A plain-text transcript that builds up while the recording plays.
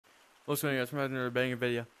What's going on, guys? We're another banger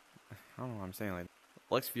video. I don't know what I'm saying, like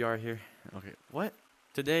LuckzVR here. Okay, what?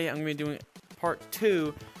 Today I'm gonna be doing part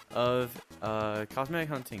 2 of cosmetic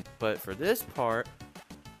hunting. But for this part,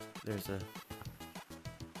 there's a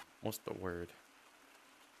what's the word?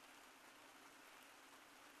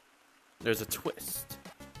 There's a twist.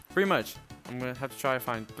 Pretty much, I'm gonna have to try to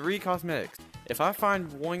find 3 cosmetics. If I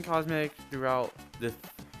find 1 cosmetic throughout this,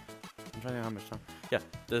 I'm trying to think how much time. Yeah,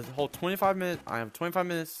 the whole 25 minutes. I have 25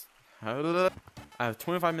 minutes. I have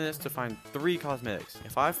 25 minutes to find 3 cosmetics.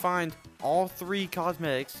 If I find all 3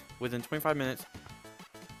 cosmetics within 25 minutes,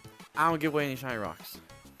 I don't give away any shiny rocks.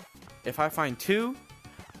 If I find 2,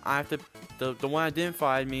 I have to. The one I didn't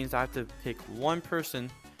find means I have to pick 1 person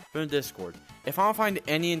from the Discord. If I don't find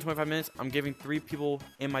any in 25 minutes, I'm giving 3 people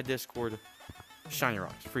in my Discord shiny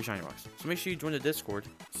rocks, free shiny rocks. So make sure you join the Discord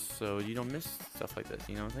so you don't miss stuff like this.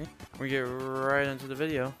 You know what I'm saying? We're gonna get right into the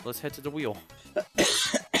video. Let's head to the wheel.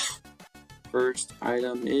 First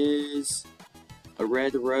item is a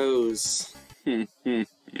red rose. Let's see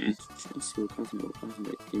what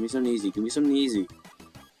cosmetic. Give me something easy. Give me something easy.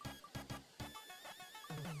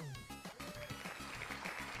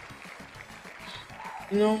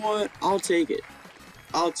 You know what? I'll take it.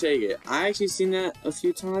 I'll take it. I actually seen that a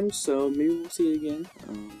few times, so maybe we'll see it again.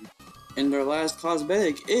 And our last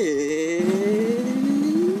cosmetic is...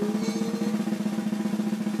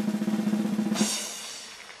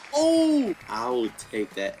 Oh! I will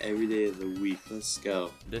take that every day of the week. Let's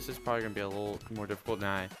go. This is probably gonna be a little more difficult than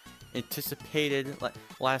I anticipated like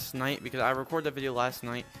last night, because I recorded that video last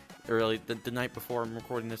night, or like the night before I'm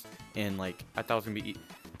recording this, and like I thought it was gonna be.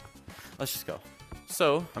 Let's just go.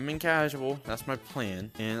 So I'm in casual. That's my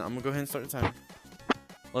plan, and I'm gonna go ahead and start the time.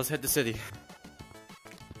 Let's head to city.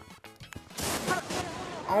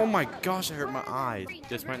 Oh my gosh, I hurt my eyes.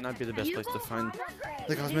 This might not be the best place to find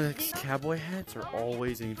the cosmetics. Cowboy hats are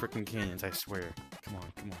always in freaking canyons, I swear. Come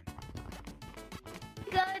on, come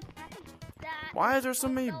on. Why is there so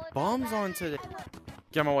many bums on today?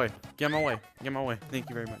 Get my way, get my way, get my way. Thank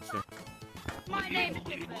you very much, sir. My name is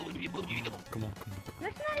Come on, come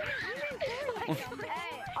on.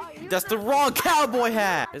 That's the wrong cowboy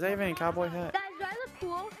hat! Is that even a cowboy hat? Guys, do I look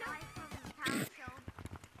cool?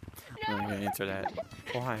 I'm not gonna answer that.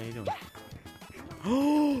 Oh, hi, how you doing?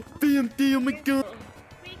 Oh, BMD, oh my god!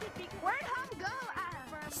 Where'd Hum go?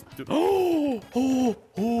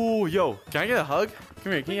 Oh, yo, can I get a hug?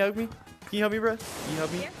 Come here, can you hug me? Can you hug me, bro? Can you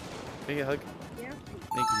hug me? Can I get a hug? Yeah.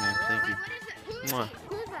 Thank you, man, thank you. Mwah.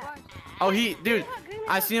 Who's that? Oh, dude,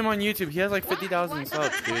 I see him on YouTube. He has like 50,000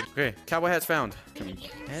 subs, dude. Okay, cowboy hat's found.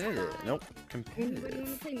 Competitive. Nope.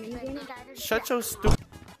 Competitive. Shut your stupid.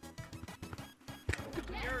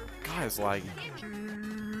 God, it's lagging.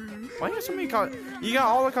 Why you got so many You got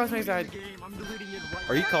all the cosmetics that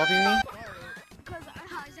Are you copying me? Because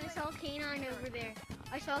I saw a canine over there.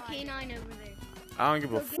 I saw a canine over there. I don't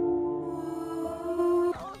give a f.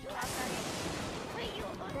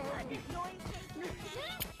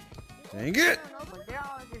 Dang it! They're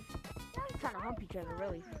all just trying to hump each other,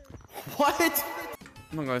 really. What?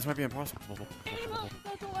 Oh my god, this might be impossible.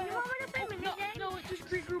 No, it just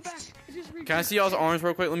regrew back. Can I see y'all's arms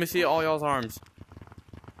real quick? Let me see all y'all's arms.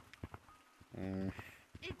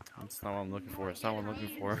 That's not what I'm looking for. It's not what I'm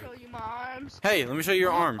looking for. Hey, let me show you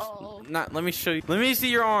your arms. Not. Let me show you. Let me see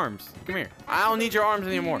your arms. Come here. I don't need your arms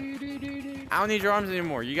anymore. I don't need your arms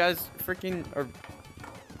anymore. You guys freaking are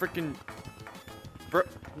freaking.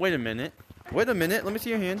 Wait a minute. Wait a minute. Let me see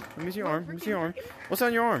your hand. Let me see your arm. Let me see your arm. What's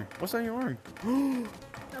on your arm? What's on your arm?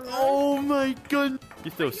 Oh my god.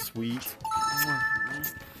 You're so sweet.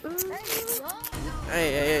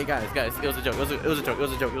 Hey, guys. It was a joke. It was a joke. It was a joke. It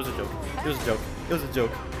was a joke. It was a joke. It was a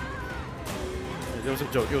joke. It was a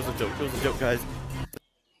joke. It was a joke. It was a joke, guys.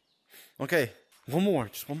 Okay. One more.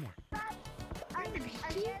 Just one more.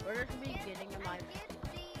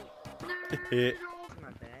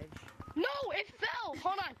 No, it fell.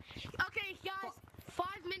 Hold on. Okay, guys.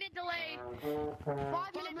 5-minute delay.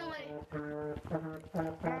 5-minute delay.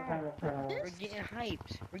 We're getting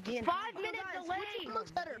hyped. We're getting 5-minute delay.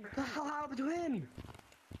 Looks better. What happened to him?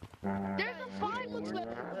 There's a 5 looks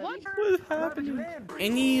better. What? What happened?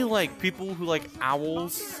 Any like people who like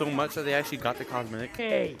owls so much that they actually got the cosmetic?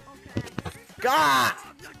 Hey. God!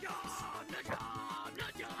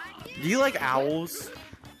 Do you like owls?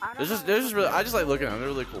 They're just really. I just like looking at them. They're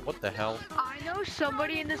really cool. What the hell? I know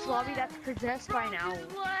somebody in this lobby that's possessed by an owl.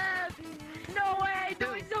 No way!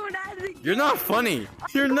 Don't ask me. You're not funny.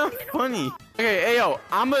 You're not funny. Okay, hey yo,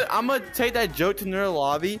 I'ma take that joke to another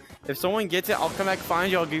lobby. If someone gets it, I'll come back,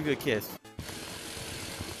 find you, I'll give you a kiss.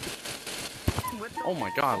 Oh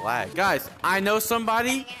my god, lag. Guys, I know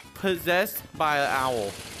somebody possessed by an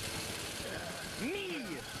owl.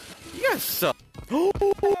 Yes! No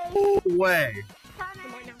way.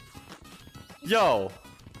 Yo,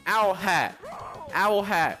 owl hat. Owl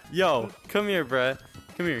hat. Yo, come here, bruh.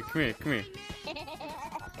 Come here, come here, come here.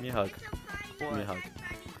 Give me a hug. Give me a hug.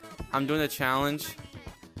 I'm doing a challenge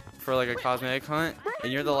for like a cosmetic hunt,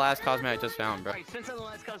 and you're the last cosmetic I just found, bro. Alright, since I'm the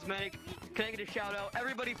last cosmetic, can I get a shout out?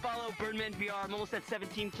 Everybody follow BirdmanVR. I'm almost at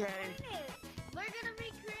 17K. We're gonna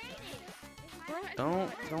be creative.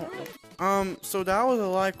 Don't. So that was a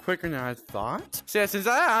lot quicker than I thought. So yeah, since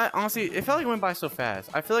I honestly, it felt like it went by so fast.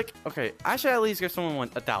 I feel like, okay, I should at least give someone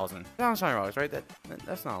 1,000. That's shiny rocks, right?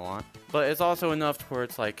 That's not a lot. But it's also enough to where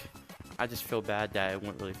it's like, I just feel bad that it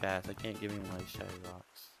went really fast. I can't give anyone like shiny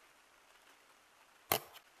rocks.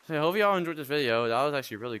 So I hope y'all enjoyed this video. That was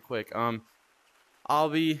actually really quick. I'll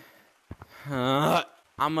be,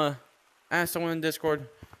 I'ma ask someone in Discord,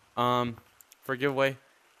 for a giveaway.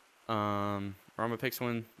 Or I'm gonna pick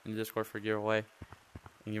someone in Discord for a giveaway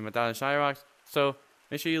and give them 1,000 shiny rocks. So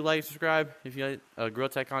make sure you like, subscribe if you like Grill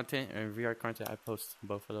Tech content and VR content. I post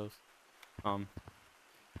both of those.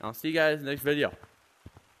 I'll see you guys in the next video.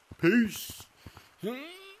 Peace.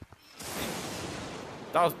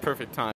 That was perfect time.